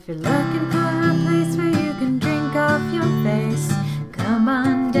If you're looking for a place where you can drink off your face, come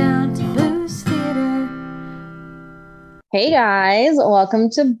on down to Booze Theater. Hey guys, welcome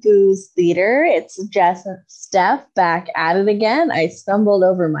to Booze Theater. It's Jess and Steph back at it again. I stumbled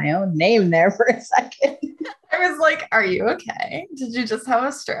over my own name there for a second. I was like, are you okay? Did you just have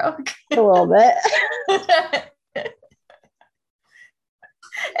a stroke? A little bit.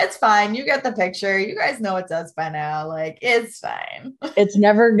 It's fine. You get the picture. You guys know it's us by now. Like, it's fine. It's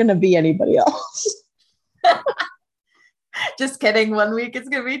never going to be anybody else. Just kidding. 1 week it's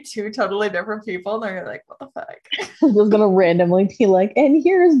going to be two totally different people. And they're like, what the fuck? I'm just going to randomly be like, and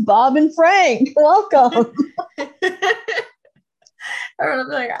here's Bob and Frank. Welcome. Everyone's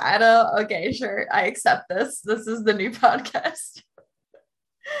like, I don't, okay, sure. I accept this. This is the new podcast.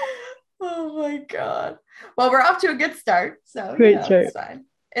 Oh my God. Well, we're off to a good start. So Great start. it's fine.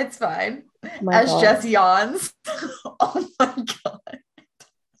 It's fine. My As God. Jess yawns. Oh my God.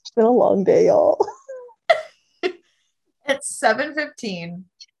 It's been a long day, y'all. It's 7:15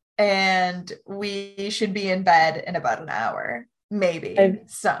 and we should be in bed in about an hour, maybe. It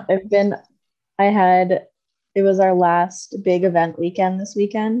was our last big event weekend this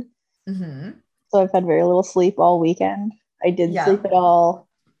weekend. Mm-hmm. So I've had very little sleep all weekend. I did sleep at all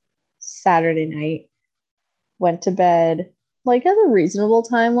Saturday night. Went to bed like at a reasonable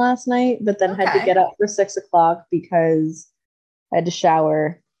time last night, but then had to get up for 6 o'clock because I had to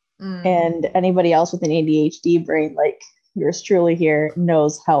shower. And anybody else with an ADHD brain, like yours truly here,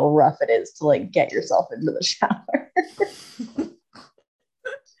 knows how rough it is to like get yourself into the shower.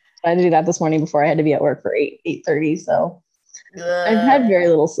 I had to do that this morning before I had to be at work for 8:30. So I've had very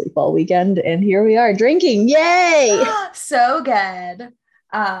little sleep all weekend, and here we are drinking. Yay! So good.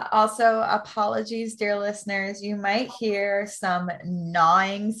 Also, apologies, dear listeners. You might hear some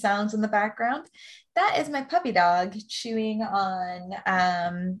gnawing sounds in the background. That is my puppy dog chewing on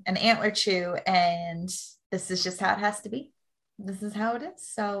an antler chew, and this is just how it has to be. This is how it is.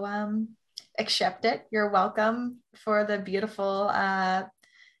 So accept it. You're welcome for the beautiful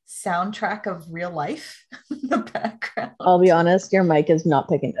soundtrack of real life in the background. I'll be honest, your mic is not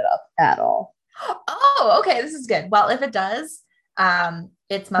picking it up at all. Oh, okay. This is good. Well, if it does,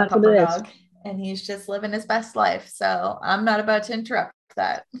 it's my puppy dog, and he's just living his best life. So I'm not about to interrupt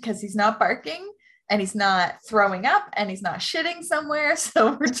that because he's not barking and he's not throwing up and he's not shitting somewhere.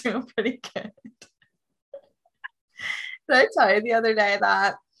 So we're doing pretty good. Did I tell you the other day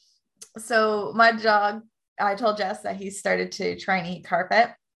that, so my dog, I told Jess that he started to try and eat carpet.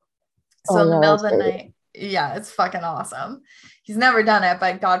 So in the middle of the night, yeah, it's fucking awesome. He's never done it,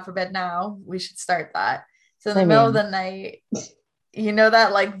 but God forbid now we should start that. So in the middle of the night, you know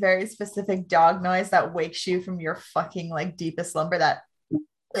that like very specific dog noise that wakes you from your fucking like deepest slumber, that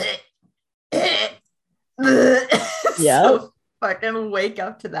yeah. So fucking wake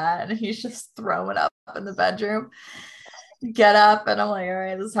up to that, and he's just throwing up in the bedroom. Get up, and I'm like, all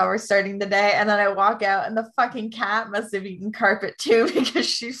right, this is how we're starting the day. And then I walk out, and the fucking cat must have eaten carpet too because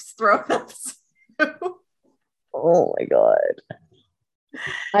she's thrown up. Oh my God.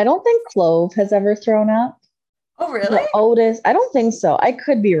 I don't think Clove has ever thrown up. Oh, really? But Otis, I don't think so. I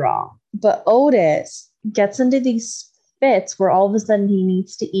could be wrong. But Otis gets into these fits where all of a sudden he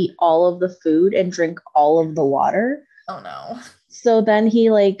needs to eat all of the food and drink all of the water. Oh no. So then he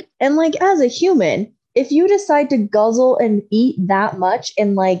as a human, if you decide to guzzle and eat that much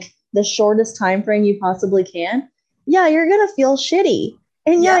in like the shortest time frame you possibly can, yeah, you're going to feel shitty.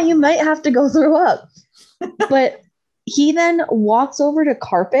 And yeah, you might have to go throw up. But he then walks over to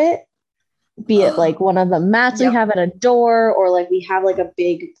carpet, be it like one of the mats we have at a door, or like we have like a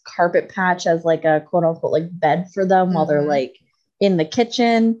big carpet patch as like a quote unquote like bed for them while they're like in the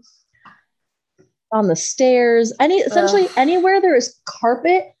kitchen, on the stairs, essentially anywhere there is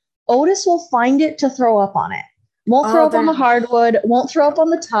carpet, Otis will find it to throw up on it. Won't throw up on the hardwood, won't throw up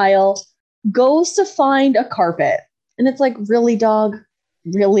on the tile, goes to find a carpet. And it's like, really, dog?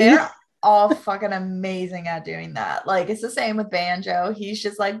 Really? They're all fucking amazing at doing that. Like, it's the same with Banjo. He's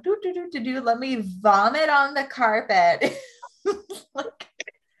just like, let me vomit on the carpet. Like,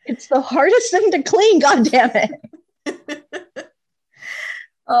 it's the hardest thing to clean, goddammit.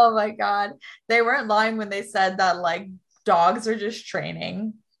 Oh my God. They weren't lying when they said that like dogs are just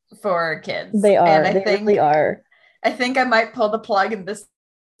training for kids. They are. And they really are. I think I might pull the plug, and this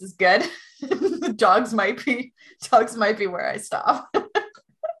is good. Dogs might be where I stop.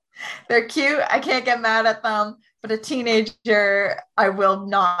 They're cute. I can't get mad at them, but a teenager I will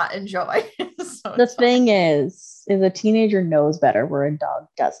not enjoy. So the thing is a teenager knows better where a dog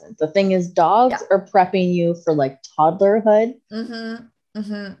doesn't. The thing is, dogs are prepping you for like toddlerhood.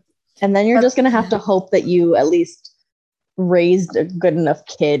 And then you're just going to have to hope that you at least raised a good enough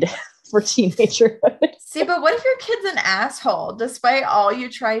kid for teenagerhood. See, but what if your kid's an asshole despite all you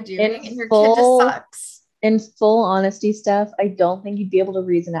try doing and your kid just full- sucks? In full honesty, Steph, I don't think you'd be able to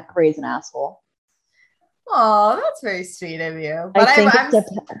raise an asshole. Oh, that's very sweet of you. But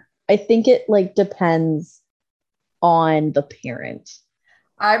I think it like depends on the parent.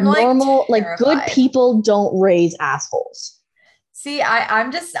 I'm Normal, like good terrified. people don't raise assholes. See,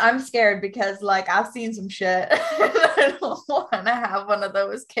 I'm scared because like I've seen some shit. I don't want to have one of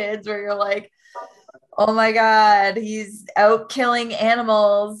those kids where you're like, oh my God, he's out killing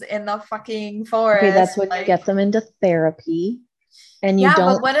animals in the fucking forest. Okay, that's when like, you get them into therapy and you Yeah,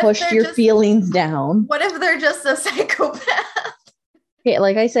 but don't what if push they're your just- feelings down. What if they're just a psychopath? Okay,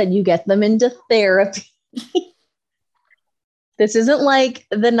 like I said, you get them into therapy. This isn't like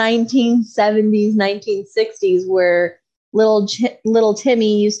the 1970s, 1960s where little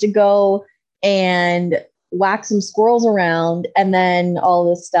Timmy used to go and whack some squirrels around and then all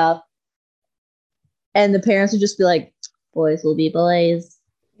this stuff. And the parents would just be like, boys will be boys.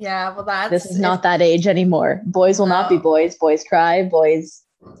 Yeah, well, This is not that age anymore. Boys will not be No. boys. Boys cry. Boys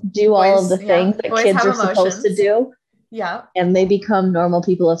do all of Boys- the yeah, things that boys kids have are supposed to emotions. do. Yeah. And they become normal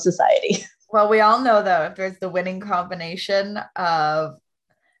people of society. Well, we all know though, if there's the winning combination of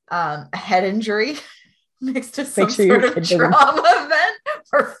a head injury next to some sure your sort of kid doesn't- trauma event,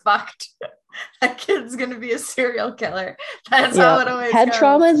 we're fucked. That kid's gonna be a serial killer. That's how it always Head goes.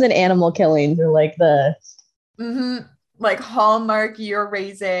 traumas and animal killings are like the Like Hallmark, you're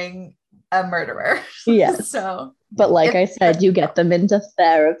raising a murderer. yes. So, But like I said, you get them into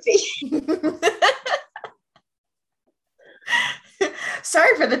therapy.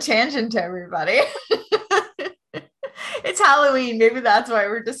 sorry for the tangent, everybody. It's Halloween. Maybe that's why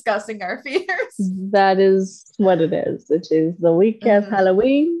we're discussing our fears. That is what it is, which is the week of Mhm.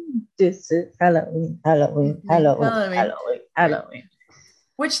 Halloween. This is Halloween, Halloween, Mhm. Halloween, Halloween. Halloween, Halloween.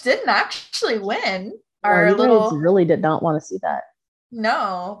 Which didn't actually win Wow, our you little. guys really did not want to see that.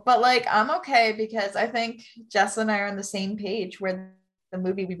 No, but like I'm okay because I think Jess and I are on the same page where the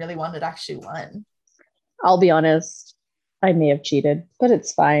movie we really wanted actually won. I'll be honest, I may have cheated, but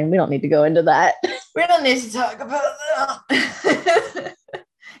it's fine. We don't need to go into that. We don't need to talk about that.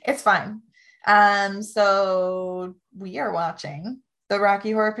 It's fine. So we are watching the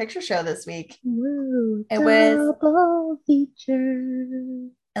Rocky Horror Picture Show this week. Woo, It was- double feature.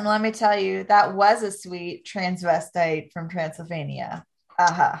 And let me tell you, that was a sweet transvestite from Transylvania.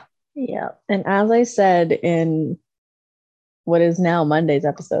 Aha. Yeah. And as I said in what is now Monday's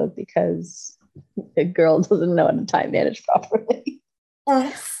episode, because the girl doesn't know how to time manage properly.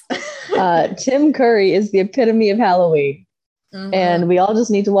 Tim Curry is the epitome of Halloween. Mhm. And we all just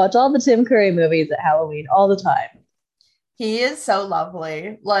need to watch all the Tim Curry movies at Halloween all the time. He is so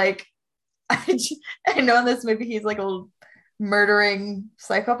lovely. Like, I know in this movie he's like a murdering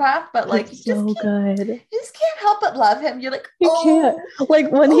psychopath, but like, It's so good. you just can't help but love him. You're like, You can't.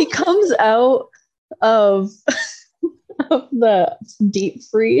 Like when he comes out of the deep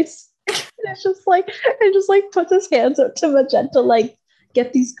freeze, it's just like it just like puts his hands up to Magenta, like,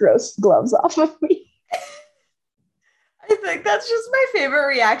 get these gross gloves off of me. I think that's just my favorite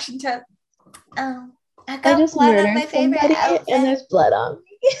reaction to. I I just murdered somebody and there's blood on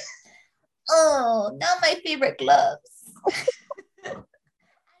me. Oh, not my favorite gloves. I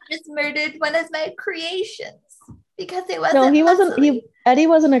just murdered one of my creations because it wasn't. No, he wasn't. muscly. Eddie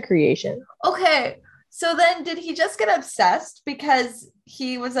wasn't a creation. Okay, so then did he just get obsessed because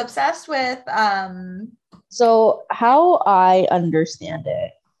he was obsessed with So how I understand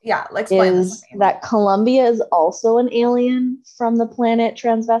it yeah, like explain this is to me. that Columbia is also an alien from the planet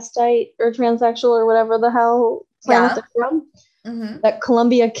transvestite or transsexual or whatever the hell planet Yeah. they're from. Mhm. That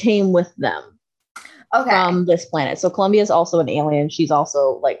Columbia came with them Okay. from this planet. So Columbia is also an alien. She's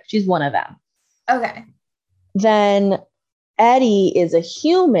also like she's one of them. Okay. Then Eddie is a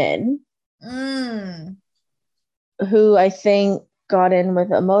human Mm. who I think got in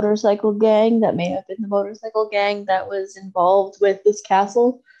with a motorcycle gang that may have been the motorcycle gang that was involved with this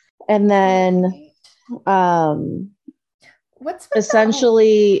castle. And then What's with that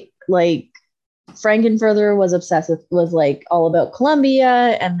essentially like Frankenfurter was like all about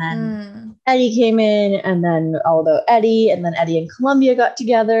Columbia, and whole- then Eddie came in, and then all about Eddie, and then Eddie and Columbia got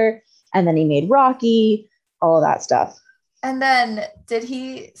together, and then he made Rocky, all of that stuff. And then did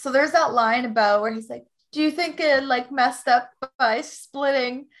he? So there's that line about where he's like, "Do you think it like messed up by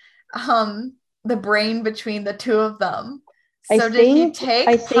splitting the brain between the two of them?" So did he take?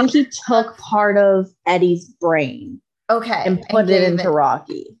 I think he took part of Eddie's brain Okay, and put it gave into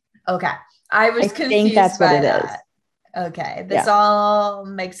Rocky. Okay, I was I confused think that's by what it that. is. Okay, this all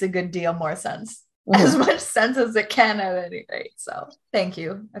makes a good deal more sense. as much sense as it can at any rate. So thank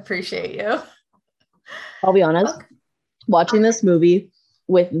you. Appreciate you. I'll be honest, watching this movie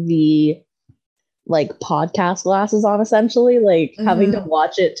with the like podcast glasses on, essentially, like having to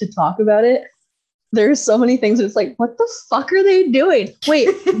watch it to talk about it, there's so many things it's like, what the fuck are they doing? Wait,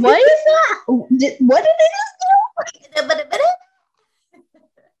 what is that? What did they just do?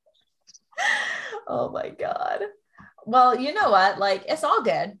 Oh my God. Well, you know what? Like, it's all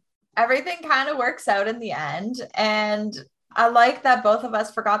good. Everything kind of works out in the end. And I like that both of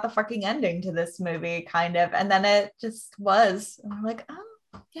us forgot the fucking ending to this movie, kind of. And then it just was. And we're like,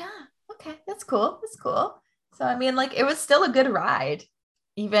 oh, yeah, okay, that's cool. That's cool. So, I mean, like, it was still a good ride,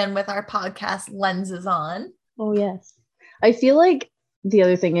 even with our podcast lenses on. Oh, yes. I feel like the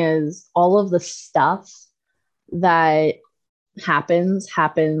other thing is all of the stuff that happens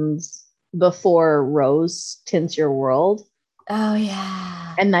before Rose tints your world. Oh,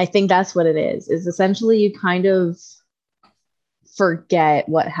 yeah. And I think that's what it is essentially you kind of forget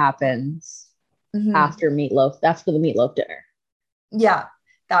what happens after the meatloaf dinner. Yeah,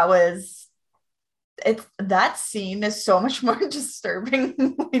 that scene is so much more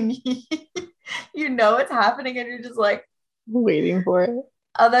disturbing when you know it's happening and you're just like waiting for it.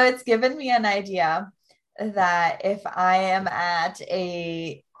 Although it's given me an idea that if I am at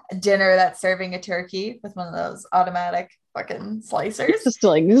a dinner that's serving a turkey with one of those automatic fucking slicers, just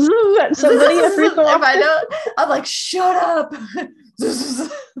like somebody every so if I don't, I'm like, shut up.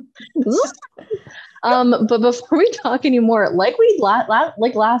 But before we talk anymore, like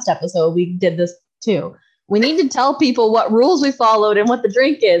last episode, we did this too. We need to tell people what rules we followed and what the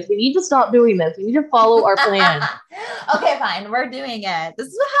drink is. We need to stop doing this. We need to follow our plan. Okay, fine. We're doing it. This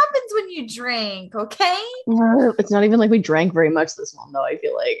is what happens when you drink, okay? It's not even like we drank very much this one, though, I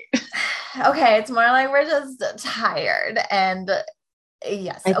feel like. Okay, it's more like we're just tired. And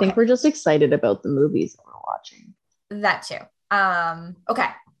yes. I think we're just excited about the movies that we're watching. That too. Okay,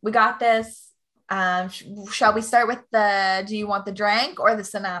 we got this. Shall we start with do you want the drink or the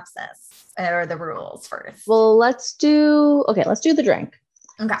synopsis or the rules first? Well, let's do the drink.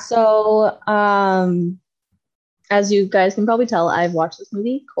 Okay. So, as you guys can probably tell, I've watched this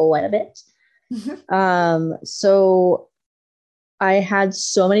movie quite a bit. So I had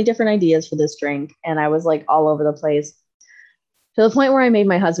so many different ideas for this drink and I was like all over the place to the point where I made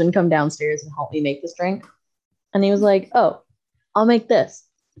my husband come downstairs and help me make this drink. And he was like, oh, I'll make this.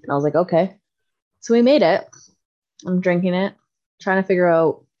 And I was like, okay. So we made it. I'm drinking it, trying to figure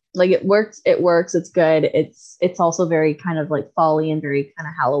out, like, it works, it's good. It's also very kind of like fall-y and very kind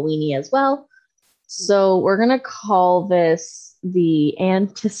of Halloween-y as well. So we're going to call this the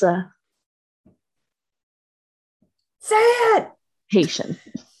Antissa. Say it! Haitian.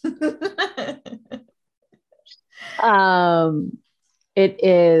 It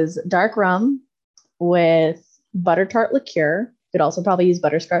is dark rum with butter tart liqueur. You could also probably use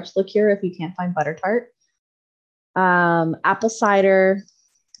butterscotch liqueur if you can't find butter tart. Apple cider,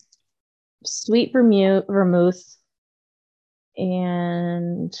 sweet vermouth,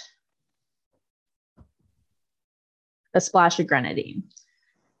 and a splash of grenadine.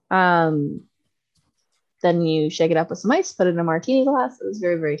 Then you shake it up with some ice, put it in a martini glass. It was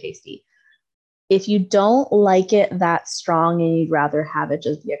very, very tasty. If you don't like it that strong and you'd rather have it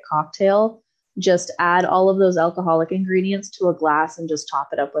just be a cocktail, just add all of those alcoholic ingredients to a glass and just top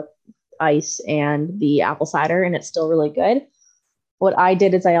it up with ice and the apple cider, and it's still really good. What I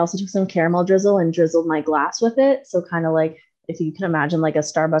did is I also took some caramel drizzle and drizzled my glass with it. So kind of like, if you can imagine like a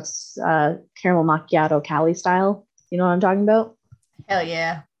Starbucks caramel macchiato Cali style. You know what I'm talking about? Hell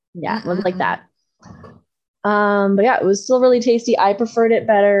yeah. Yeah, it was like that. But yeah, it was still really tasty. I preferred it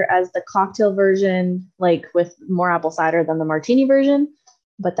better as the cocktail version, like with more apple cider than the martini version.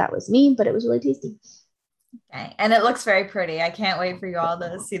 But that was me, but it was really tasty. Okay. And it looks very pretty. I can't wait for you all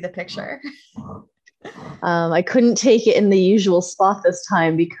to see the picture. I couldn't take it in the usual spot this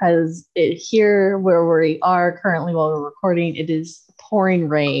time because here where we are currently while we're recording, it is pouring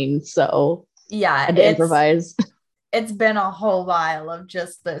rain. So yeah, I had to improvise. It's been a whole while of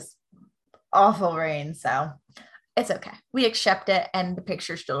just this awful rain. So it's okay. We accept it and the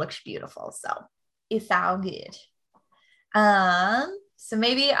picture still looks beautiful. So it's all good. So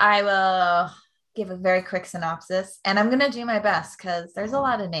maybe I will give a very quick synopsis and I'm going to do my best because there's a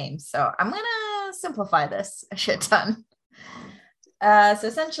lot of names. So I'm going to simplify this a shit ton. So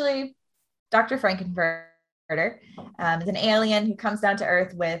essentially, Dr. Frankenfurter is an alien who comes down to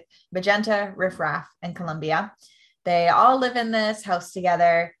Earth with Magenta, Riff Raff, and Columbia. They all live in this house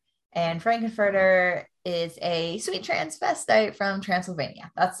together, and Frankenfurter is a sweet transvestite from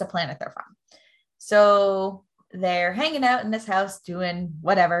Transylvania. That's the planet they're from. So they're hanging out in this house doing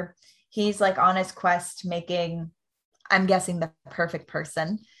whatever. He's like on his quest making, I'm guessing, the perfect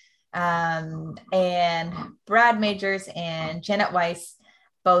person. And Brad Majors and Janet Weiss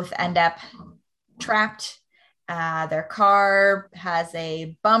both end up trapped. Their car has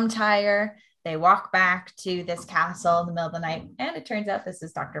a bum tire. They walk back to this castle in the middle of the night, and it turns out this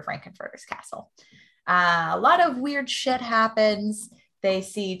is Dr. Frankenfurter's castle. A lot of weird shit happens. They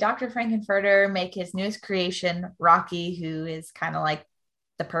see Dr. Frankenfurter make his newest creation, Rocky, who is kind of like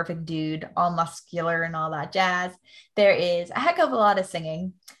the perfect dude, all muscular and all that jazz. There is a heck of a lot of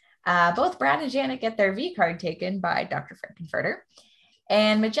singing. Both Brad and Janet get their V card taken by Dr. Frankenfurter,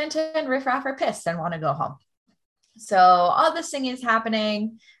 and Magenta and Riff Raff are pissed and want to go home. So all this singing is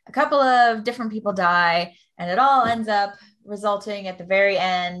happening. A couple of different people die, and it all ends up resulting at the very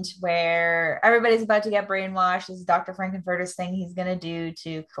end where everybody's about to get brainwashed. This is Dr. Frankenfurter's thing he's going to do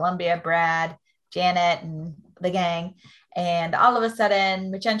to Columbia, Brad, Janet, and the gang. And all of a sudden,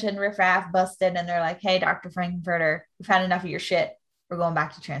 Magenta and Riff Raff busted, and they're like, hey, Dr. Frankenfurter, we've had enough of your shit. We're going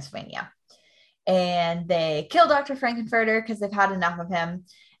back to Transylvania. And they kill Dr. Frankenfurter because they've had enough of him.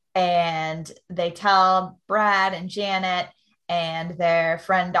 And they tell Brad and Janet and their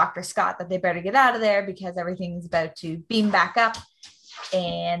friend Dr. Scott that they better get out of there because everything's about to beam back up.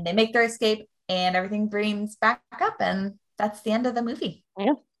 And they make their escape, and everything beams back up, and that's the end of the movie.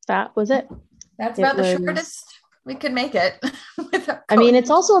 Yeah, that was it. That's about the shortest we could make it. I mean, it's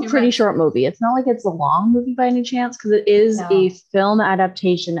also a pretty short movie. It's not like it's a long movie by any chance, because it is a film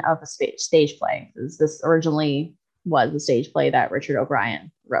adaptation of a stage play. This originally was the stage play that Richard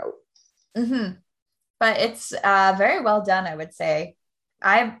O'Brien wrote. Mm-hmm. But it's very well done, I would say.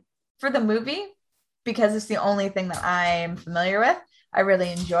 For the movie, because it's the only thing that I'm familiar with, I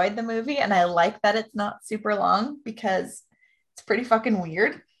really enjoyed the movie, and I like that it's not super long because it's pretty fucking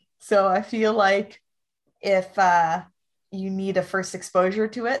weird. So I feel like if you need a first exposure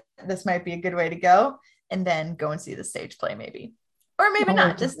to it, this might be a good way to go, and then go and see the stage play maybe. Or maybe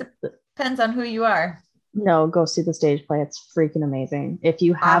not, just depends on who you are. No, go see the stage play. It's freaking amazing. If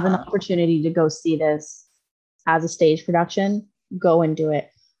you have an opportunity to go see this as a stage production, go and do it.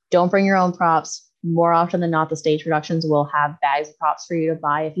 Don't bring your own props. More often than not, the stage productions will have bags of props for you to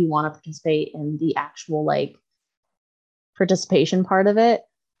buy if you want to participate in the actual like participation part of it.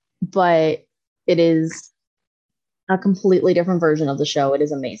 But it is a completely different version of the show. It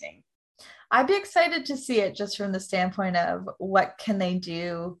is amazing. I'd be excited to see it just from the standpoint of what can they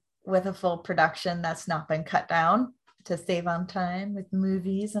do with a full production that's not been cut down to save on time with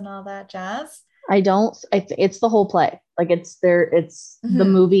movies and all that jazz. It's the whole play. Like mm-hmm. The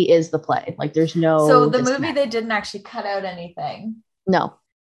movie is the play. Like there's no. So the movie, they didn't actually cut out anything. No.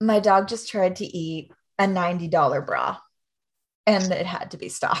 My dog just tried to eat a $90 bra, and it had to be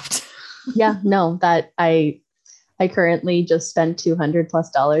stopped. Yeah, no, that I currently just spent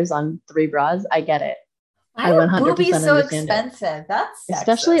 $200+ on 3 bras. I get it. I 100% boobies so expensive. That's sexist.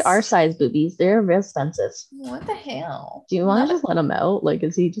 Especially our size boobies. They're real expensive. What the hell? Do you want to just let him out? Like,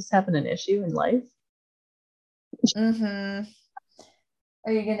 is he just having an issue in life? Mm-hmm.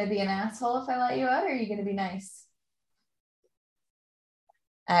 Are you going to be an asshole if I let you out, or are you going to be nice?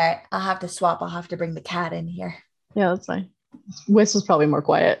 All right, I'll have to swap. I'll have to bring the cat in here. Yeah, that's fine. Wiss was probably more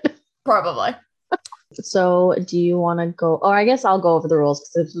quiet. Probably. So do you want to go, or I guess I'll go over the rules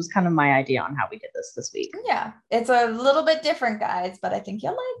because this was kind of my idea on how we did this week. Yeah, it's a little bit different, guys, but I think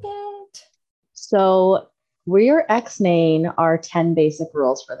you'll like it. So we're X-naying our 10 basic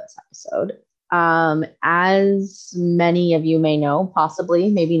rules for this episode. As many of you may know, possibly,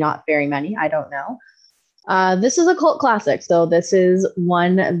 maybe not very many, I don't know. This is a cult classic. So this is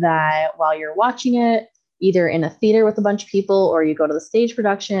one that while you're watching it, either in a theater with a bunch of people or you go to the stage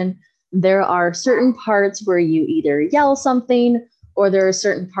production, there are certain parts where you either yell something or there are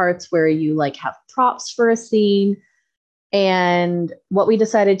certain parts where you like have props for a scene. And what we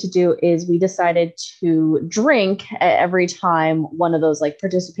decided to do is we decided to drink every time one of those like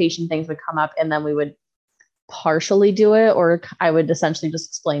participation things would come up, and then we would partially do it, or I would essentially just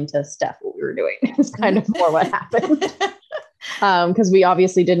explain to Steph what we were doing. It's kind of more what happened. Because we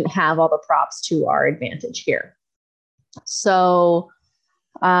obviously didn't have all the props to our advantage here. So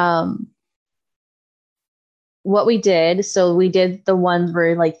what we did the ones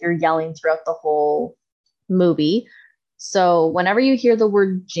where like you're yelling throughout the whole movie. So whenever you hear the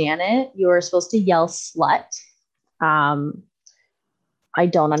word Janet, you are supposed to yell slut. I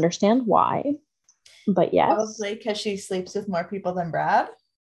don't understand why, but yes. Probably because she sleeps with more people than Brad.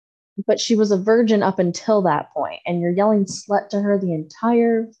 But she was a virgin up until that point, and you're yelling slut to her the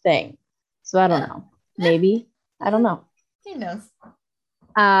entire thing. So I don't know. Maybe. I don't know. Who knows?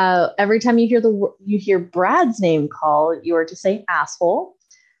 Every time you hear Brad's name called, you are to say asshole.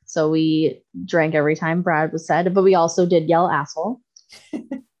 So we drank every time Brad was said, but we also did yell asshole.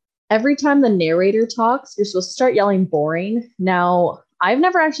 Every time the narrator talks, you're supposed to start yelling boring. Now, I've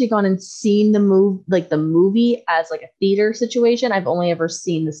never actually gone and seen the movie as like a theater situation. I've only ever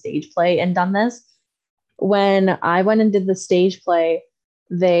seen the stage play and done this. When I went and did the stage play,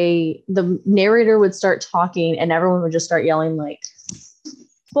 the narrator would start talking and everyone would just start yelling like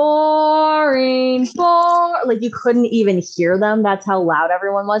boring, like you couldn't even hear them. That's how loud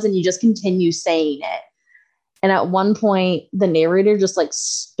everyone was, and you just continue saying it. And at one point, the narrator just like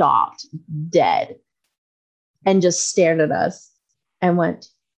stopped dead and just stared at us and went,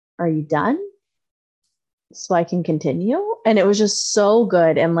 "Are you done? So I can continue?" And it was just so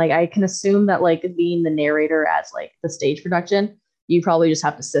good. And like I can assume that like being the narrator as like the stage production, you probably just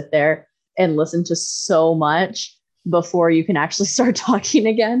have to sit there and listen to so much before you can actually start talking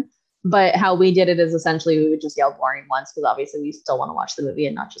again. But how we did it is essentially we would just yell boring once because obviously we still want to watch the movie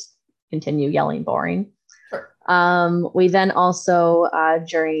and not just continue yelling boring. Sure. We then also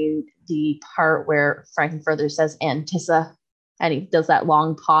during the part where Frankenfurter says Antissa and he does that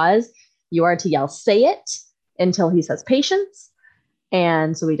long pause, you are to yell say it until he says patience.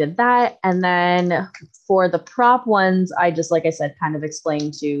 And so we did that. And then for the prop ones, I just, like I said, kind of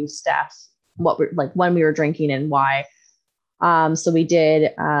explained to staff what we're like when we were drinking and why. So we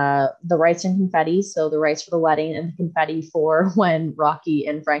did the rice and confetti. So the rice for the wedding and the confetti for when Rocky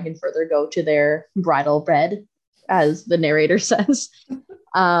and Frankenfurter go to their bridal bed, as the narrator says.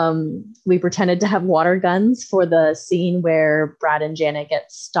 We pretended to have water guns for the scene where Brad and Janet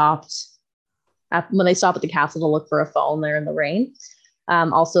get stopped when they stop at the castle to look for a phone there in the rain.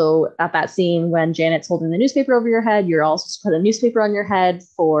 Also at that scene when Janet's holding the newspaper over your head, you're also supposed to put a newspaper on your head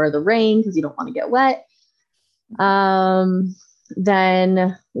for the rain because you don't want to get wet.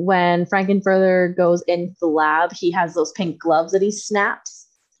 Then when Frankenfurter goes into the lab, he has those pink gloves that he snaps.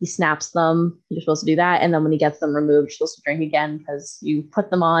 He snaps them. You're supposed to do that. And then when he gets them removed, you're supposed to drink again because you put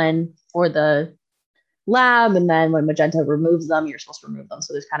them on for the lab. And then when Magenta removes them, you're supposed to remove them.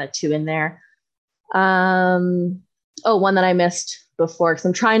 So there's kind of two in there. One that I missed before because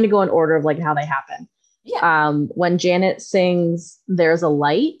I'm trying to go in order of like how they happen. Yeah. When Janet sings There's a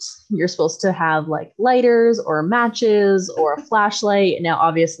Light, you're supposed to have like lighters or matches or a flashlight. Now,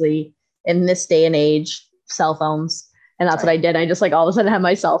 obviously, in this day and age, cell phones. And that's what I did. I just like all of a sudden had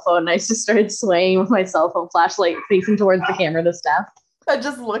my cell phone and I just started swaying with my cell phone flashlight facing towards the camera to Steph. I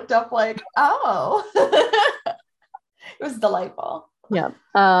just looked up like, oh, it was delightful. Yeah.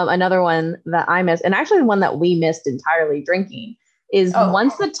 Another one that I missed, and actually one that we missed entirely drinking, is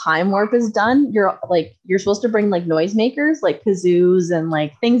once the time warp is done, you're supposed to bring like noisemakers, like kazoos and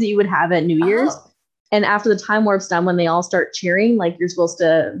like things that you would have at New Year's. And after the time warp's done, when they all start cheering, like you're supposed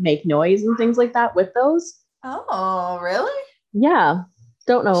to make noise and things like that with those. Oh, really? Yeah.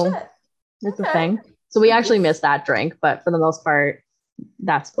 Don't know. Shit. It's a thing. So we actually missed that drink, but for the most part,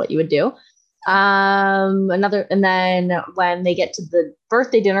 that's what you would do. And then when they get to the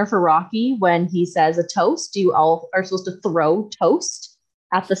birthday dinner for Rocky, when he says a toast, you all are supposed to throw toast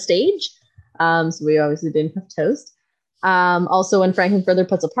at the stage. So we obviously didn't have toast. Also when Frankenfurter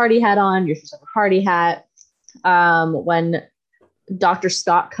puts a party hat on, you're supposed to have a party hat. When Dr.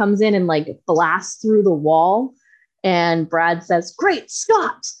 Scott comes in and like blasts through the wall and Brad says, "Great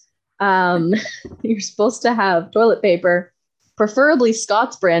Scott!" You're supposed to have toilet paper, preferably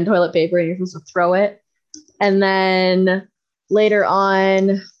Scott's brand toilet paper, and you're supposed to throw it. And then later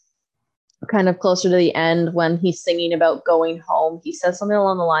on, kind of closer to the end, when he's singing about going home, he says something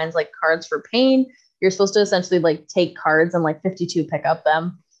along the lines like cards for pain. You're supposed to essentially like take cards and like 52 pick up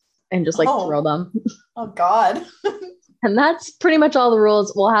them and just like throw them. Oh God. And that's pretty much all the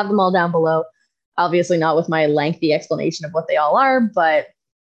rules. We'll have them all down below. Obviously not with my lengthy explanation of what they all are, but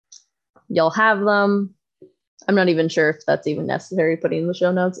you'll have them. I'm not even sure if that's even necessary putting in the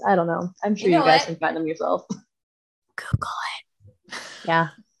show notes. I don't know. I'm sure you guys can find them yourself. Google it. Yeah.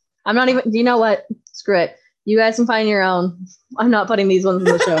 I'm not even, do you know what? Screw it. You guys can find your own. I'm not putting these ones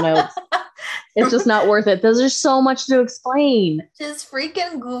in the show notes. It's just not worth it. There's just so much to explain. Just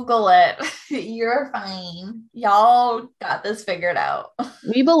freaking Google it. You're fine. Y'all got this figured out.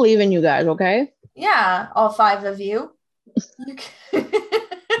 We believe in you guys, okay? Yeah, all 5 of you.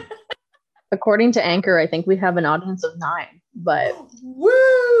 According to Anchor, I think we have an audience of 9, but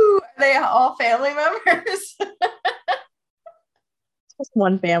woo! Are they all family members? Just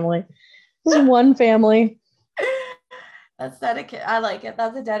one family. Just one family. That's dedicated. I like it.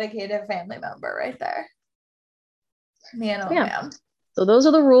 That's a dedicated family member right there. Man, oh man. So those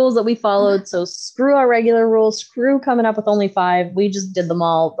are the rules that we followed. So screw our regular rules. Screw coming up with only 5. We just did them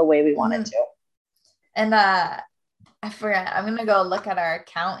all the way we wanted to. And I forget. I'm gonna go look at our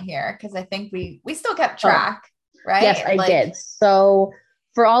account here because I think we still kept Oh. track, right? Yes, I did. So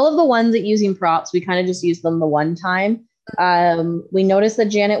for all of the ones that using props, we kind of just used them the one time. We noticed that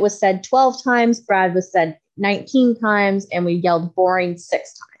Janet was said 12 times, Brad was said 19 times, and we yelled boring 6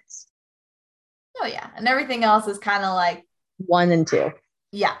 times. Oh yeah, and everything else is kind of like 1 and 2.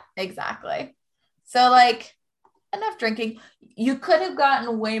 Yeah, exactly. So like enough drinking. You could have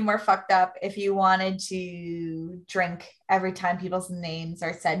gotten way more fucked up if you wanted to drink every time people's names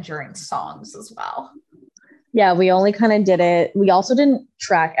are said during songs as well. Yeah, we only kind of did it. We also didn't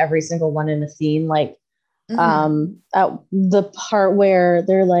track every single one in the scene. Like, at the part where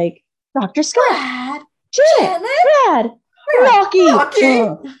they're like, Dr. Scott, Brad, Janet, Brad, Rocky.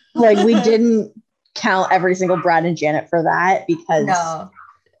 Like, we didn't count every single Brad and Janet for that because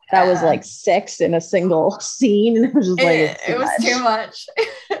that was like 6 in a single scene. And it was just like, it was too much.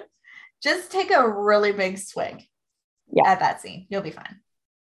 Just take a really big swig at that scene. You'll be fine.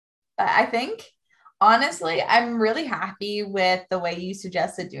 But I think, honestly, I'm really happy with the way you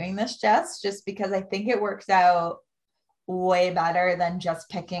suggested doing this, Jess, just because I think it works out way better than just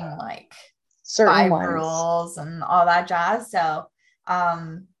picking like certain 5 rules and all that jazz. So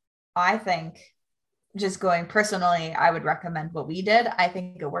I think just going personally, I would recommend what we did. I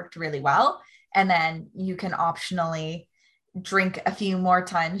think it worked really well. And then you can optionally drink a few more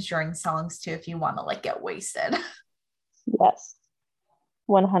times during songs too if you want to like get wasted. Yes,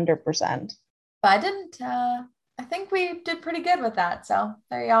 100%. But I think we did pretty good with that. So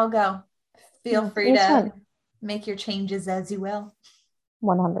there y'all go. Feel free to make your changes as you will.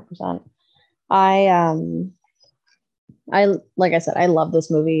 100%. I like I said, I love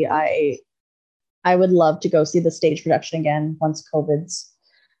this movie. I would love to go see the stage production again once COVID's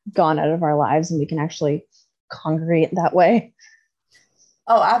gone out of our lives and we can actually congregate that way.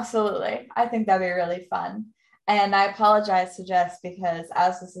 Oh, absolutely. I think that'd be really fun. And I apologize to Jess because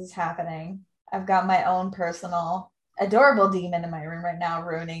as this is happening, I've got my own personal adorable demon in my room right now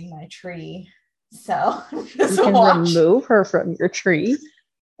ruining my tree. So just you can remove her from your tree.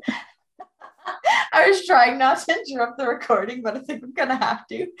 I was trying not to interrupt the recording, but I think I'm gonna have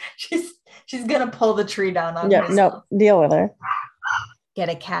to. She's gonna pull the tree down on herself. No, deal with her. Get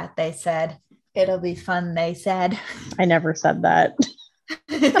a cat, they said. It'll be fun, they said. I never said that.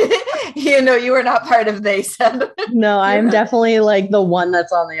 You were not part of they said. No, I'm definitely like the one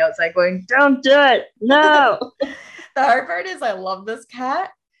that's on the outside going, don't do it. No. The hard part is I love this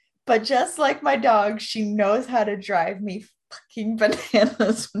cat, but just like my dog, she knows how to drive me fucking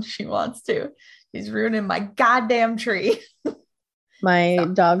bananas when she wants to. She's ruining my goddamn tree. My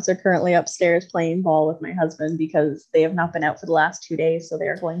dogs are currently upstairs playing ball with my husband because they have not been out for the last 2 days, so they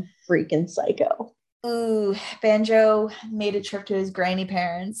are going freaking psycho. Ooh, Banjo made a trip to his granny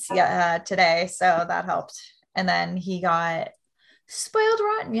parents today, so that helped. And then he got spoiled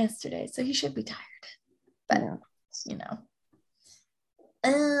rotten yesterday, so he should be tired. But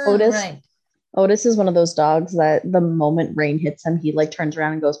Otis is one of those dogs that the moment rain hits him, he like turns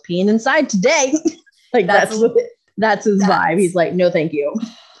around and goes peeing inside today. Like that's his vibe. He's like, no, thank you.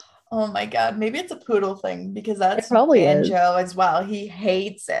 Oh my God. Maybe it's a poodle thing because that's probably Banjo as well. He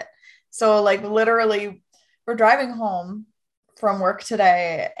hates it. So like literally we're driving home from work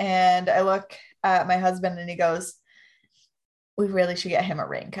today and I look at my husband and he goes, we really should get him a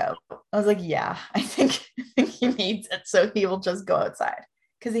raincoat. I was like, yeah, I think he needs it. So he will just go outside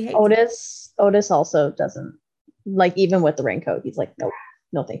because he hates it. Otis also doesn't like, even with the raincoat, he's like, nope,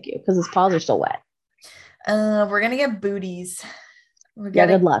 no, thank you. Because his paws are still wet. We're going to get booties.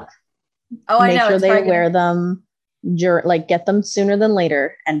 Good luck. Oh, I know. Make sure they wear them, get them sooner than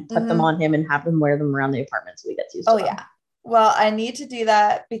later and put them on him and have them wear them around the apartment so he gets used to them. Yeah. Well, I need to do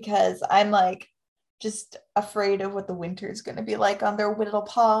that because I'm like just afraid of what the winter is going to be like on their little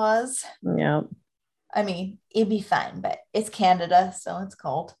paws. Yeah. I mean, it'd be fine, but it's Canada, so it's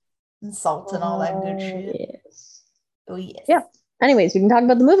cold and salt and all that good shit. Yes. Oh, yes. Yeah. Anyways, we can talk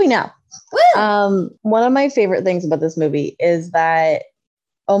about the movie now. Woo! One of my favorite things about this movie is that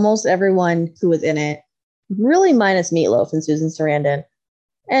almost everyone who was in it, really minus Meatloaf and Susan Sarandon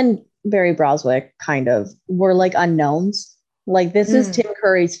and Barry Broswick, kind of, were like unknowns. Like, this is Tim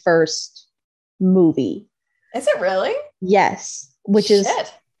Curry's first movie. Is it really? Yes. Which is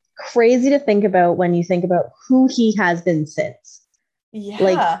crazy to think about when you think about who he has been since. Yeah.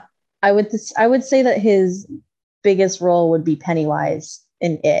 Like, I would say that his biggest role would be Pennywise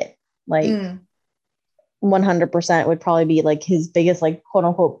in It. Like 100% would probably be like his biggest like quote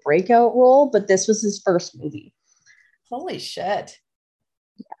unquote breakout role, but this was his first movie. Holy shit.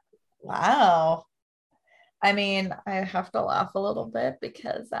 Yeah. Wow. I mean, I have to laugh a little bit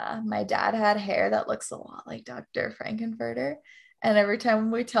because my dad had hair that looks a lot like Dr. Frankenfurter. And every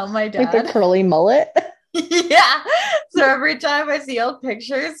time we tell my Like the dad, curly mullet. yeah. So every time I see old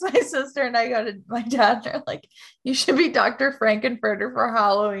pictures, my sister and I go to my dad, and they're like, you should be Dr. Frankenfurter for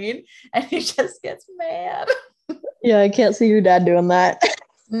Halloween. And he just gets mad. Yeah, I can't see your dad doing that.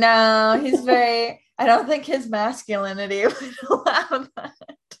 No, he's very, I don't think his masculinity would allow that.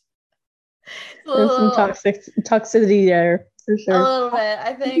 It's There's some toxicity there for a sure. little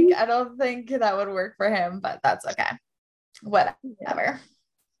bit. I don't think that would work for him, but that's okay. Whatever.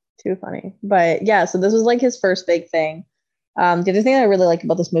 Too funny. But yeah, so this was like his first big thing. The other thing I really like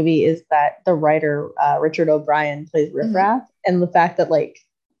about this movie is that the writer, Richard O'Brien, plays Riff Raff, and the fact that like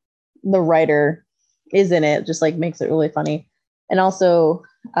the writer is in it just like makes it really funny. And also,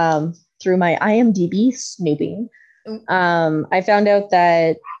 through my IMDb snooping, I found out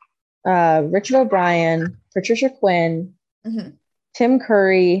that Richard O'Brien, Patricia Quinn, Tim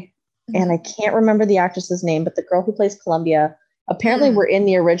Curry, and I can't remember the actress's name, but the girl who plays Columbia apparently were in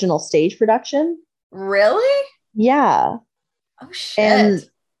the original stage production. Really? Yeah. Oh shit. And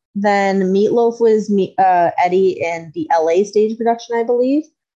then Meatloaf was Eddie in the LA stage production, I believe.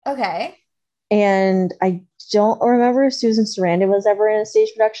 Okay. And I don't remember if Susan Sarandon was ever in a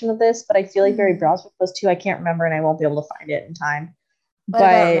stage production of this, but I feel like Barry Broswood was too. I can't remember, and I won't be able to find it in time. What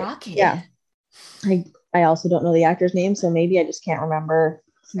about Rocky? Yeah, I also don't know the actor's name, so maybe I just can't remember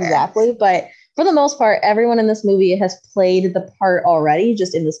exactly. But for the most part, everyone in this movie has played the part already,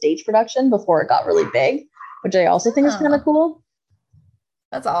 just in the stage production before it got really big, which I also think is kind of cool.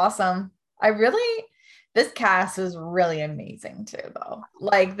 That's awesome. This cast is really amazing too, though.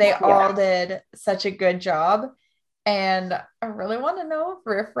 Like they all did such a good job. And I really want to know if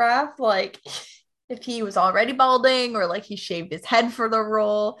Riff Raff, like if he was already balding or like he shaved his head for the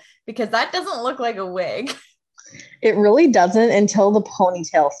role, because that doesn't look like a wig. It really doesn't until the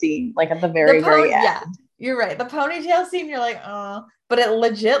ponytail scene, like at the very end. Yeah, you're right. The ponytail scene, you're like, oh, but it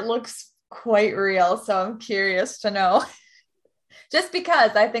legit looks quite real. So I'm curious to know. Just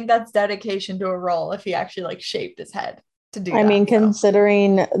because I think that's dedication to a role if he actually like shaved his head to do that. I mean,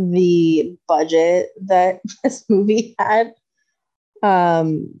 considering the budget that this movie had,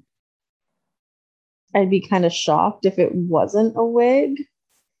 I'd be kind of shocked if it wasn't a wig.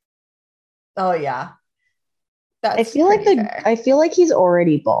 Oh yeah. I feel like he's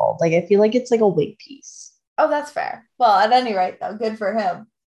already bald. Like I feel like it's like a wig piece. Oh, that's fair. Well, at any rate, though, good for him.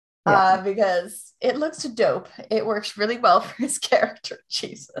 Yeah. Because it looks dope. It works really well for his character.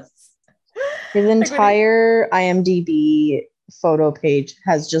 Jesus. His entire IMDb photo page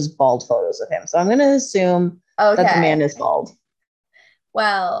has just bald photos of him. So I'm going to assume that the man is bald.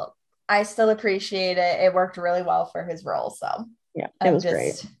 Well, I still appreciate it. It worked really well for his role. So yeah, it was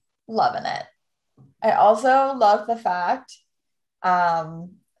great. Loving it. I also love the fact, I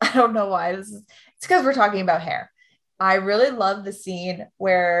don't know why it's because we're talking about hair. I really love the scene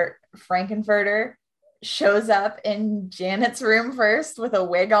where Frankenfurter shows up in Janet's room first with a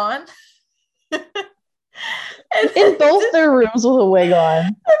wig on. In both their rooms with a wig on.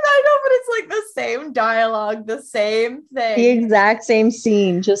 And I know, but it's like the same dialogue, the same thing. The exact same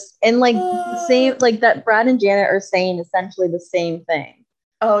scene. Just and like the same, like that Brad and Janet are saying essentially the same thing.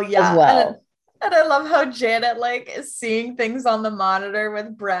 Oh, yeah. As well. And I love how Janet like is seeing things on the monitor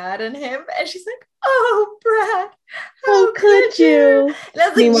with Brad and him, and she's like, "Oh, Brad, how could you?" And I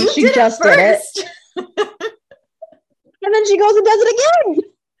was like, "You she just did it." And then she goes and does it again.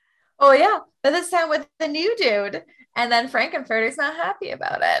 Oh yeah, but this time with the new dude, and then Frankenfurter's not happy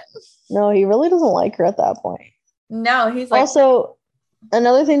about it. No, he really doesn't like her at that point. No, he's like. Also,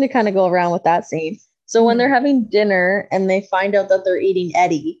 another thing to kind of go around with that scene. So when they're having dinner and they find out that they're eating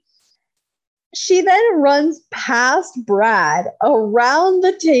Eddie, she then runs past Brad around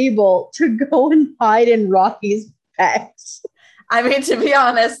the table to go and hide in Rocky's pecs. I mean, to be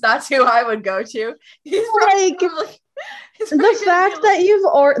honest, that's who I would go to. He's like the fact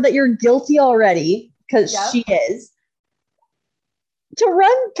that you're guilty already because she is, to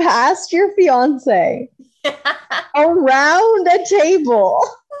run past your fiance around a table.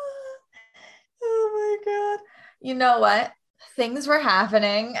 Oh my god! You know what? Things were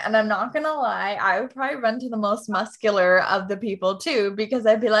happening, and I'm not gonna lie, I would probably run to the most muscular of the people too, because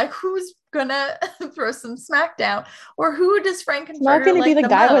I'd be like, who's gonna throw some smackdown, or who does Frankenfurter not gonna like be the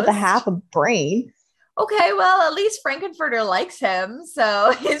guy with a half a brain. Okay, well, at least Frankenfurter likes him,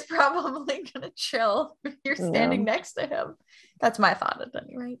 so he's probably gonna chill if you're standing next to him. That's my thought at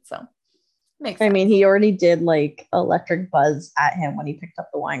any rate. So makes sense. I mean, he already did like electric buzz at him when he picked up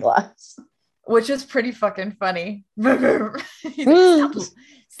the wine glass. Which is pretty fucking funny. Like,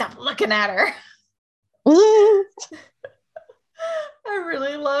 stop looking at her. I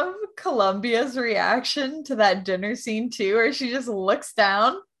really love Columbia's reaction to that dinner scene too, where she just looks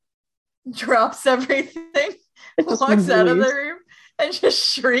down, drops everything, walks out of the room, and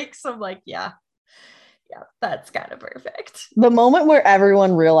just shrieks. I'm like, yeah, that's kind of perfect. The moment where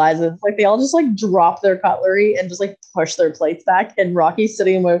everyone realizes, like, they all just like drop their cutlery and just like push their plates back, and Rocky's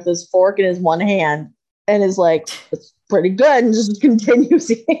sitting with his fork in his one hand and is like, it's pretty good, and just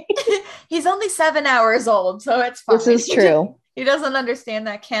continues eating. He's only 7 hours old, so it's fine. This is true. He doesn't understand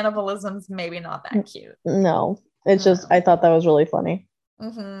that cannibalism's maybe not that cute. No, it's just, I thought that was really funny.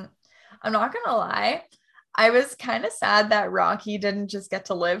 Mm-hmm. I'm not gonna lie, I was kind of sad that Rocky didn't just get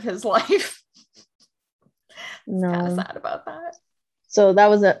to live his life. No, kind of sad about that. So that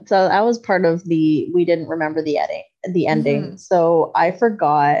was part of we didn't remember the ending. Mm-hmm. So I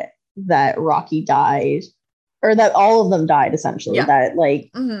forgot that Rocky died, or that all of them died essentially. Yeah. That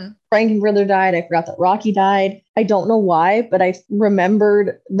like Frankenbrother died. I forgot that Rocky died. I don't know why, but I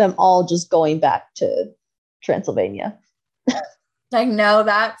remembered them all just going back to Transylvania. Like, no,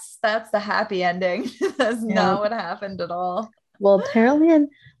 that's the happy ending. That's not what happened at all. Well, apparently, and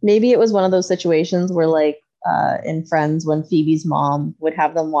maybe it was one of those situations where like in Friends, when Phoebe's mom would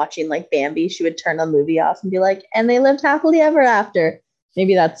have them watching like Bambi, she would turn the movie off and be like, and they lived happily ever after.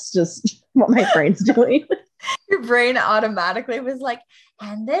 Maybe that's just what my brain's doing. Your brain automatically was like,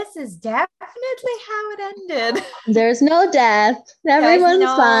 and this is definitely how it ended. There's no death. Everyone's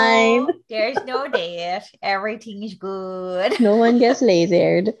fine. There's no death. Everything's good. No one gets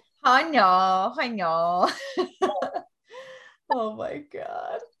lasered. I know. Oh my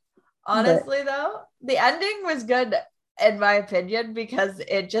God. Honestly, though, the ending was good in my opinion because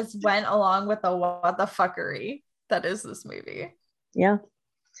it just went along with the what the fuckery that is this movie. Yeah.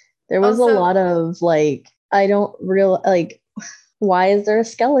 There was also a lot of like, I don't like, why is there a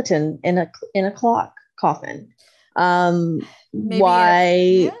skeleton in a clock coffin? Why?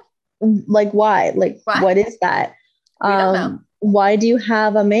 Like, why? Like, what is that? We don't know. Why do you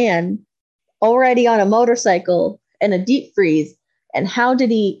have a man already on a motorcycle in a deep freeze? And how did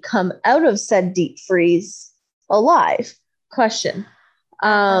he come out of said deep freeze alive? Question.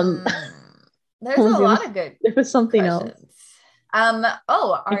 There's a lot of good. There was something questions. else. Are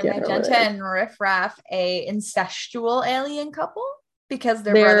Magenta and Riff Raff a incestual alien couple? Because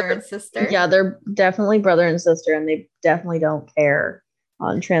they're brother and sister? Yeah, they're definitely brother and sister, and they definitely don't care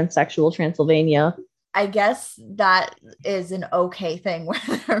on transsexual Transylvania. I guess that is an okay thing where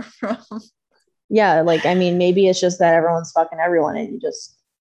they're from. Yeah, like, I mean, maybe it's just that everyone's fucking everyone, and you just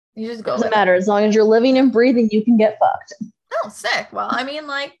go. Doesn't matter. As long as you're living and breathing, you can get fucked. Oh, sick. Well, I mean,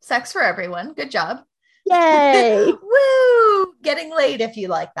 like, sex for everyone. Good job. Yay! Woo! Getting laid if you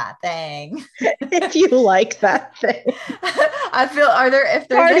like that thing. If you like that thing. I feel, if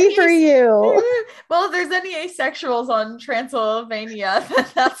there's party any, for you. Well, if there's any asexuals on Transylvania, then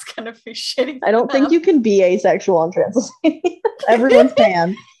that's gonna be shitty. I don't think you can be asexual on Transylvania. Everyone's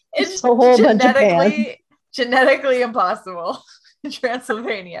pan. It's a whole bunch of pans. Genetically impossible.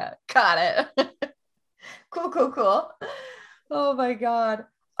 Transylvania. Got it. Cool. Oh my God.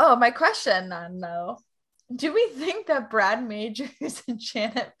 Oh, my question then, though. Do we think that Brad Majors and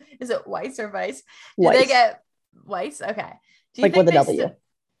Janet, is it Weiss or Vice? They get Weiss? Okay. Do you like think with a W.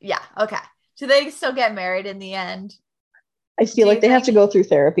 Yeah, okay. Do they still get married in the end? I feel like they have to go through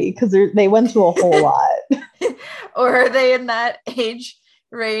therapy because they went through a whole lot. Or are they in that age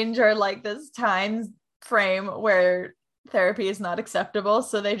range or like this time frame where therapy is not acceptable,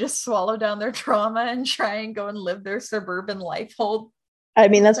 so they just swallow down their trauma and try and go and live their suburban life I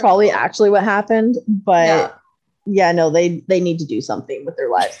mean, that's probably actually what happened, but no, they need to do something with their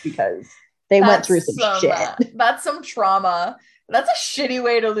lives because they went through some shit. That's some trauma. That's a shitty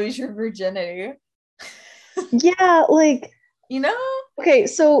way to lose your virginity. Yeah, like, okay,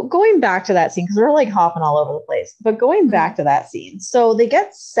 so going back to that scene, because we're like hopping all over the place, but going back to that scene, so they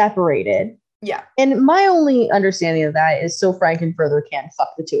get separated. Yeah. And my only understanding of that is so Frankenfurter can fuck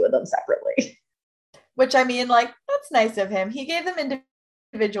the two of them separately. Which, I mean, like, that's nice of him. He gave them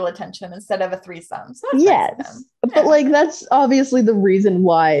individual attention instead of a threesome. So yes. Nice but like, that's obviously the reason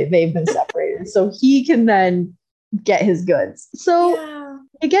why they've been separated. So he can then get his goods. So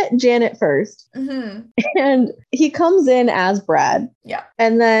you get Janet first. Mm-hmm. And he comes in as Brad. Yeah.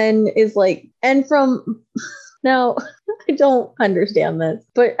 And then is like, now, I don't understand this,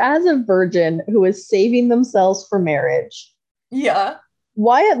 but as a virgin who is saving themselves for marriage. Yeah.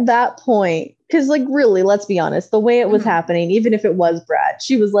 Why at that point? Because, like, really, let's be honest, the way it was happening, even if it was Brad,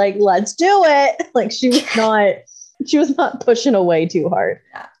 she was like, let's do it. Like, she was not pushing away too hard.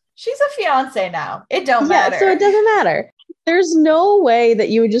 Yeah. She's a fiance now. It don't matter. So it doesn't matter. There's no way that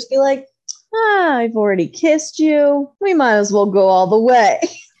you would just be like, I've already kissed you. We might as well go all the way.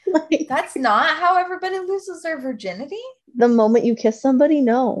 Like, That's not how everybody loses their virginity? the moment you kiss somebody,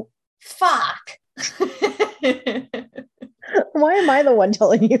 no. Fuck. Why am I the one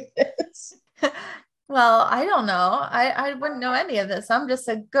telling you this? Well, I don't know. I wouldn't know any of this. I'm just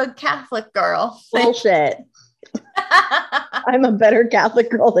a good Catholic girl. Bullshit. I'm a better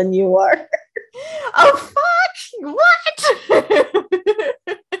Catholic girl than you are. Oh, fuck. What?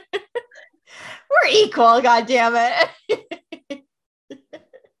 We're equal, goddammit.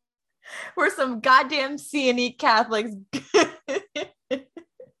 We're some goddamn C&E Catholics.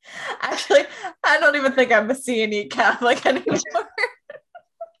 Actually, I don't even think I'm a C&E Catholic anymore.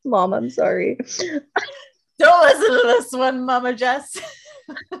 Mom, I'm sorry. Don't listen to this one, Mama Jess.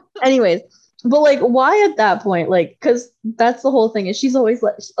 Anyways, but like, why at that point? Like, because that's the whole thing. Is she's always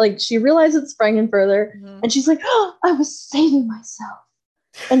like she realizes it's Franken further, and she's like, "Oh, I was saving myself."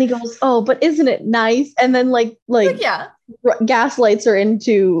 And he goes, "Oh, but isn't it nice?" And then like yeah, gaslights her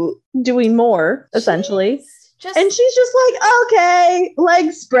into doing more, essentially. And she's just like, "Okay,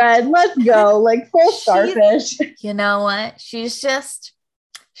 legs spread, let's go," like full starfish. You know what? She's just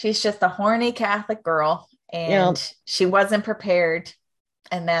a horny Catholic girl, and she wasn't prepared,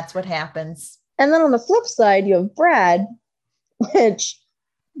 and that's what happens. And then on the flip side, you have Brad, which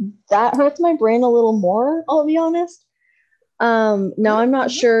that hurts my brain a little more, I'll be honest. Now I'm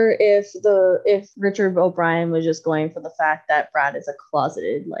not sure if Richard O'Brien was just going for the fact that Brad is a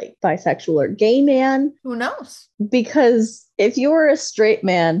closeted like bisexual or gay man. Who knows? Because if you were a straight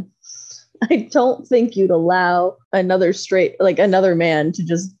man, I don't think you'd allow another man to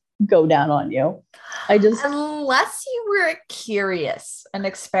just go down on you. Unless you were curious and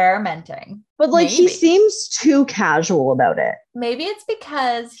experimenting. But like he seems too casual about it. Maybe it's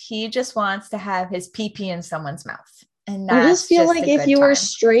because he just wants to have his pee-pee in someone's mouth. And I just feel like if you were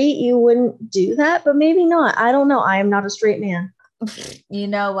straight, you wouldn't do that, but maybe not. I don't know. I am not a straight man. You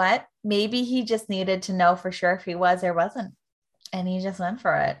know what? Maybe he just needed to know for sure if he was or wasn't. And he just went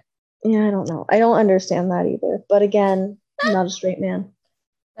for it. Yeah, I don't know. I don't understand that either. But again, I'm not a straight man.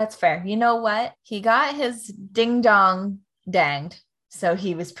 That's fair. You know what? He got his ding dong danged, so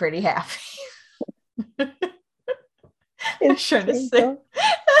he was pretty happy. I'm trying to say.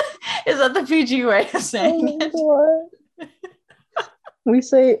 Is that the PG way of saying it? We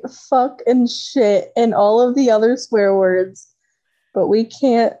say fuck and shit and all of the other swear words, but we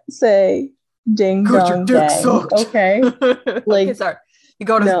can't say ding dong dang. Okay, like okay, sorry, you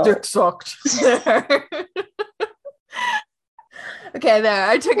got his dick sucked. Okay, there.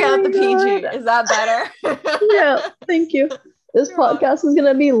 I took out the PG. Is that better? Yeah, thank you. This podcast is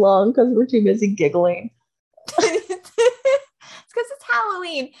gonna be long because we're too busy giggling. Because it's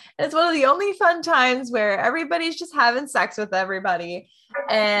Halloween, and it's one of the only fun times where everybody's just having sex with everybody,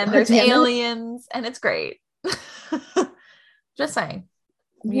 and there's aliens, and it's great. Just saying,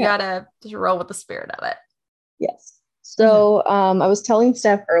 you gotta just roll with the spirit of it. Yes. So, I was telling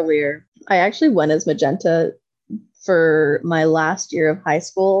Steph earlier, I actually went as Magenta for my last year of high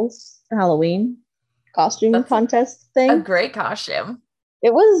school's Halloween costume contest thing. A great costume.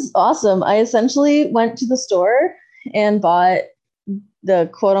 It was awesome. I essentially went to the store and bought the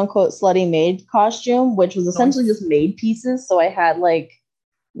quote unquote slutty maid costume, which was essentially just maid pieces. So I had like,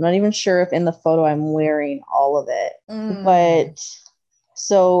 I'm not even sure if in the photo I'm wearing all of it, but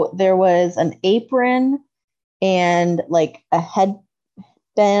so there was an apron and like a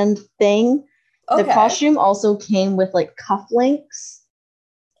headband thing. Okay. The costume also came with like cufflinks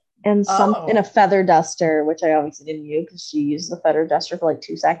and and a feather duster, which I obviously didn't use because she used the feather duster for like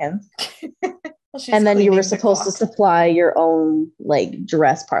 2 seconds. And then you were supposed to supply your own like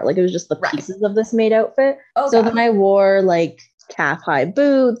dress part. Like it was just the pieces of this maid outfit. So then I wore like calf high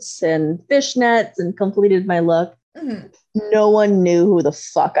boots and fishnets and completed my look. No one knew who the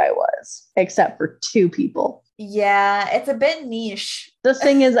fuck I was except for 2 people. Yeah, it's a bit niche. The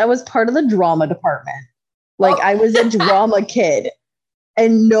thing is, I was part of the drama department. Like I was a drama kid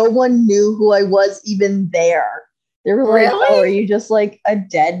and no one knew who I was even there. They were like, "Oh, are you just like a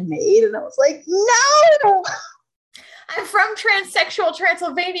dead maid?" And I was like, "No, I'm from transsexual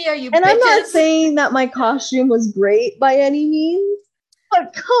Transylvania, you and bitches." I'm not saying that my costume was great by any means,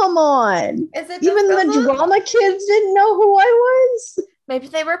 but come on. Even the drama kids didn't know who I was. Maybe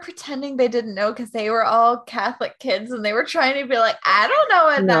they were pretending they didn't know because they were all Catholic kids and they were trying to be like, "I don't know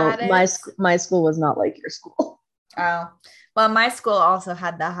what that is." My school was not like your school. Oh, well, my school also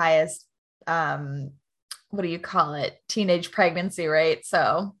had the highest what do you call it? Teenage pregnancy rate.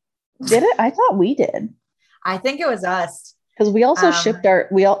 So did it? I thought we did. I think it was us. Because we also shipped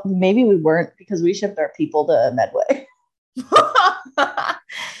maybe we weren't because we shipped our people to Medway.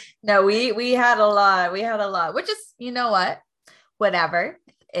 No, we had a lot. We had a lot, which is, you know what? Whatever.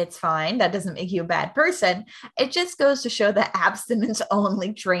 It's fine. That doesn't make you a bad person. It just goes to show that abstinence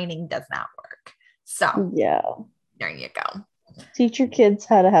only training does not work. So Yeah. there you go. Teach your kids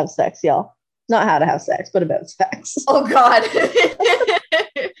how to have sex, y'all. Not how to have sex, but about sex. Oh God.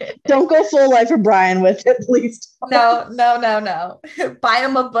 Don't go full life of Brian with it, please. No. Buy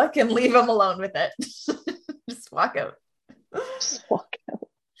him a book and leave him alone with it. Just walk out. Just walk out.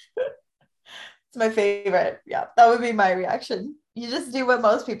 It's my favorite. Yeah, that would be my reaction. You just do what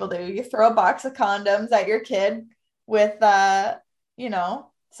most people do. You throw a box of condoms at your kid with,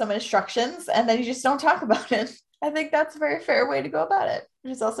 some instructions, and then you just don't talk about it. I think that's a very fair way to go about it,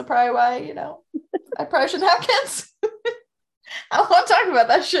 which is also probably why, I probably shouldn't have kids. I don't want to talk about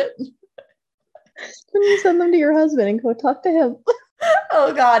that shit. Then you send them to your husband and go talk to him.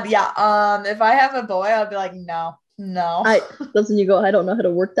 Oh God, yeah. If I have a boy, I'll be like, no. That's when you go, I don't know how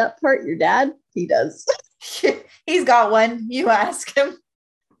to work that part. Your dad, he does. He's got one. You ask him.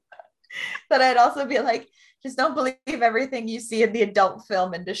 But I'd also be like, just don't believe everything you see in the adult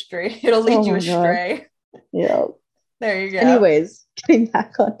film industry. It'll lead you astray. Yeah. There you go. Anyways, getting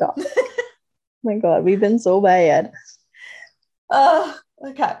back on topic. My God, we've been so bad.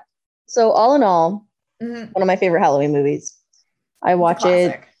 Okay. So all in all, one of my favorite Halloween movies. I watch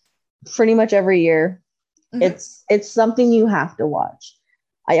it pretty much every year. Mm-hmm. It's something you have to watch.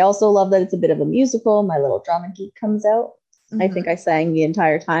 I also love that it's a bit of a musical. My little drama geek comes out. Mm-hmm. I think I sang the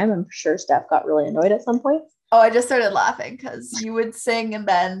entire time. I'm sure Steph got really annoyed at some point. Oh, I just started laughing because you would sing and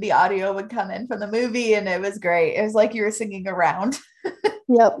then the audio would come in from the movie and it was great. It was like you were singing around.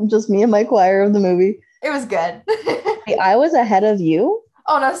 Yep, just me and my choir of the movie. It was good. Hey, I was ahead of you?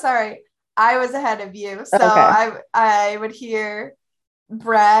 Oh, no, sorry. I was ahead of you. So okay. I would hear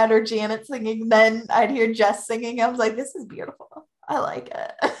Brad or Janet singing, then I'd hear Jess singing. I was like, this is beautiful. I like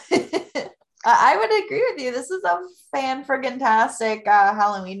it. I would agree with you. This is a fan-friggin-tastic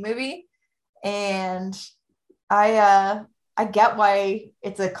Halloween movie. And I get why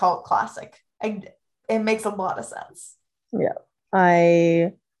it's a cult classic. It makes a lot of sense. Yeah.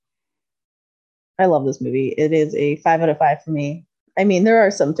 I love this movie. It is a 5 out of 5 for me. I mean, there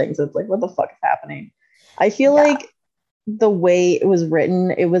are some things that's like, what the fuck is happening? I feel like the way it was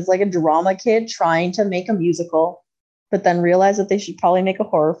written, it was like a drama kid trying to make a musical, but then realized that they should probably make a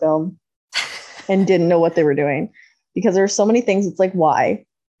horror film and didn't know what they were doing. Because there are so many things. It's like, why?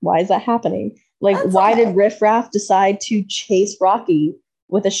 Why is that happening? Like, why did Riff Raff decide to chase Rocky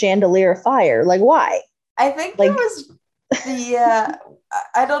with a chandelier of fire? Like, why? I think it was the,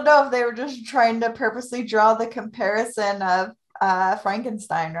 I don't know if they were just trying to purposely draw the comparison of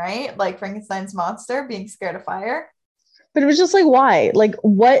Frankenstein, right? Like Frankenstein's monster being scared of fire. But it was just like, why? Like,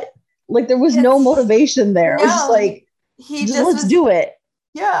 what? Like, there was no motivation there. It was just like, let's do it.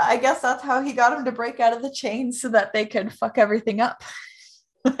 Yeah, I guess that's how he got him to break out of the chains so that they could fuck everything up.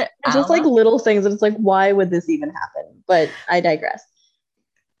 Just like little things. And it's like, why would this even happen? But I digress.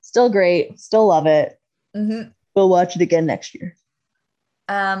 Still great. Still love it. Mm-hmm. We'll watch it again next year.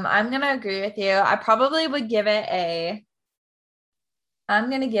 I'm going to agree with you. I probably would give it I'm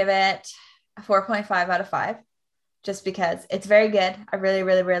going to give it a 4.5 out of 5 just because it's very good. I really,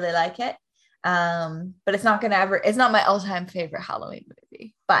 really, really like it. But it's not my all-time favorite Halloween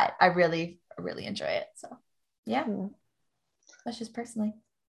movie, but I really, really enjoy it. So yeah. That's just personally.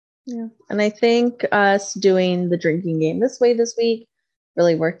 Yeah. And I think us doing the drinking game this week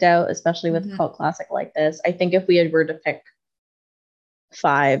really worked out, especially with a cult classic like this. I think if we were to pick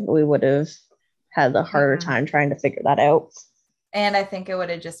 5, we would have had a harder time trying to figure that out. And I think it would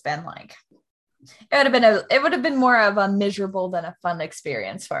have just been like, it would have been more of a miserable than a fun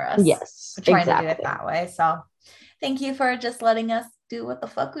experience for us. Yes, trying to do it that way. So thank you for just letting us do what the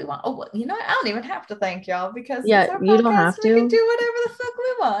fuck we want. Oh, you know what? I don't even have to thank y'all because it's our you podcast, don't have to. We can do whatever the fuck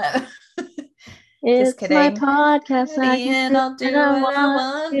we want. It's just kidding. My podcast. And I'll do what I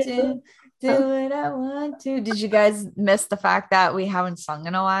want to. Do what I want to. Did you guys miss the fact that we haven't sung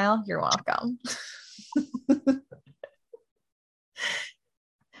in a while? You're welcome.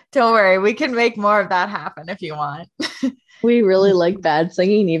 Don't worry, we can make more of that happen if you want. We really like bad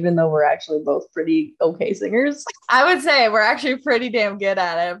singing, even though we're actually both pretty okay singers. I would say we're actually pretty damn good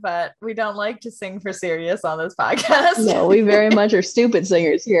at it, but we don't like to sing for serious on this podcast. No, we very much are stupid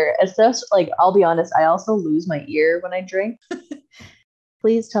singers here. It's just like, I'll be honest, I also lose my ear when I drink.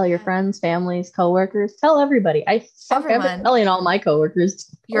 Please tell your friends, families, coworkers, tell everybody. I've been telling all my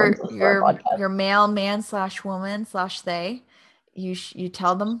coworkers. Your male man / woman / they. You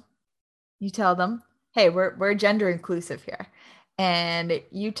tell them, hey, we're gender inclusive here. And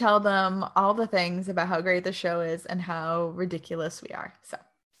you tell them all the things about how great the show is and how ridiculous we are. So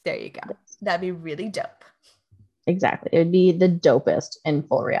There you go. That'd be really dope. Exactly. It would be the dopest in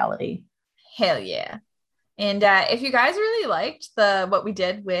full reality. Hell yeah. And if you guys really liked what we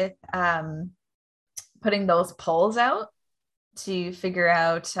did with putting those polls out to figure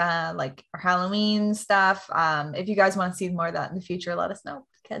out like our Halloween stuff, if you guys want to see more of that in the future, let us know,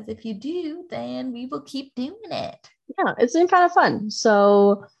 because if you do, then we will keep doing it. Yeah, it's been kind of fun.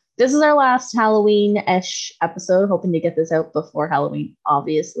 So this is our last Halloween-ish episode, hoping to get this out before Halloween.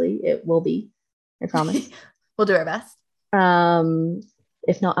 Obviously, it will be. I promise. We'll do our best.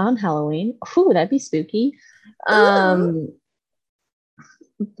 If not on Halloween. Ooh, that'd be spooky.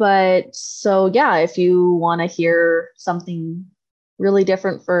 But so yeah, if you want to hear something really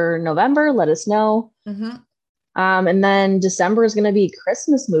different for November, let us know. Mm-hmm. And then December is going to be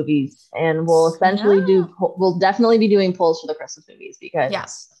Christmas movies, and we'll we'll definitely be doing polls for the Christmas movies,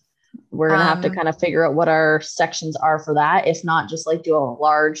 because we're going to have to kind of figure out what our sections are for that. If not, just like do a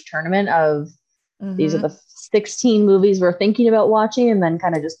large tournament of these are the 16 movies we're thinking about watching, and then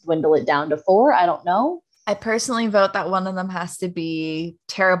kind of just dwindle it down to 4. I don't know. I personally vote that one of them has to be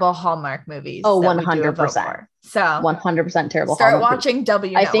terrible Hallmark movies. Oh, 100%. So 100% terrible. Start Hallmark watching movies.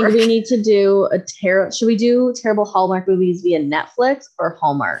 W I Network. think we need to do should we do terrible Hallmark movies via Netflix or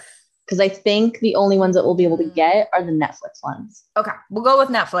Hallmark? Because I think the only ones that we'll be able to get are the Netflix ones. Okay, we'll go with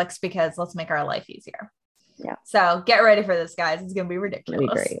Netflix, because let's make our life easier. Yeah. So get ready for this, guys. It's going to be ridiculous.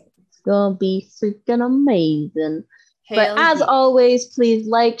 It's going to be great. It's going to be freaking amazing. Hell but as always, please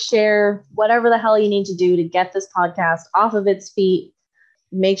like, share, whatever the hell you need to do to get this podcast off of its feet.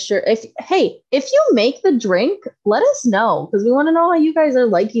 Make sure if you make the drink, let us know, because we want to know how you guys are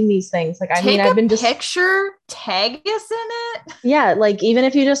liking these things. Like, I've been picture, tag us in it. Yeah, like even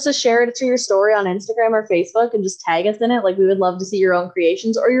if you just to share it to your story on Instagram or Facebook and just tag us in it, like we would love to see your own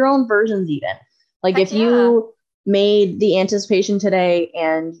creations or your own versions even. Like if you made the anticipation today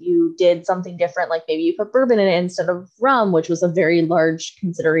and you did something different, like maybe you put bourbon in it instead of rum, which was a very large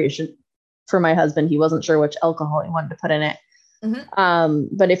consideration for my husband. He wasn't sure which alcohol he wanted to put in it. Mm-hmm.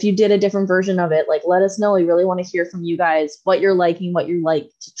 But if you did a different version of it, like let us know. We really want to hear from you guys what you're liking, what you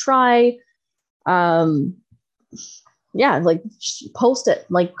like to try. Like post it,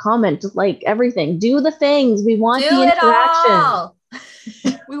 like comment, like everything. Do the things. We want the interaction.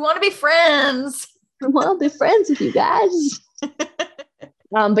 We want to be friends. We want to be friends with you guys.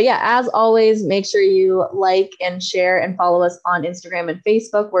 But yeah, as always, make sure you like and share and follow us on Instagram and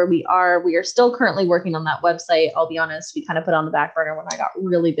Facebook, where we are still currently working on that website. I'll be honest, we kind of put on the back burner when I got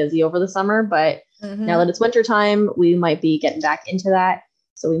really busy over the summer, but now that it's winter time, we might be getting back into that.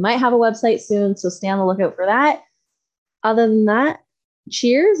 So we might have a website soon. So stay on the lookout for that. Other than that,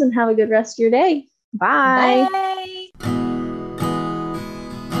 cheers and have a good rest of your day. Bye.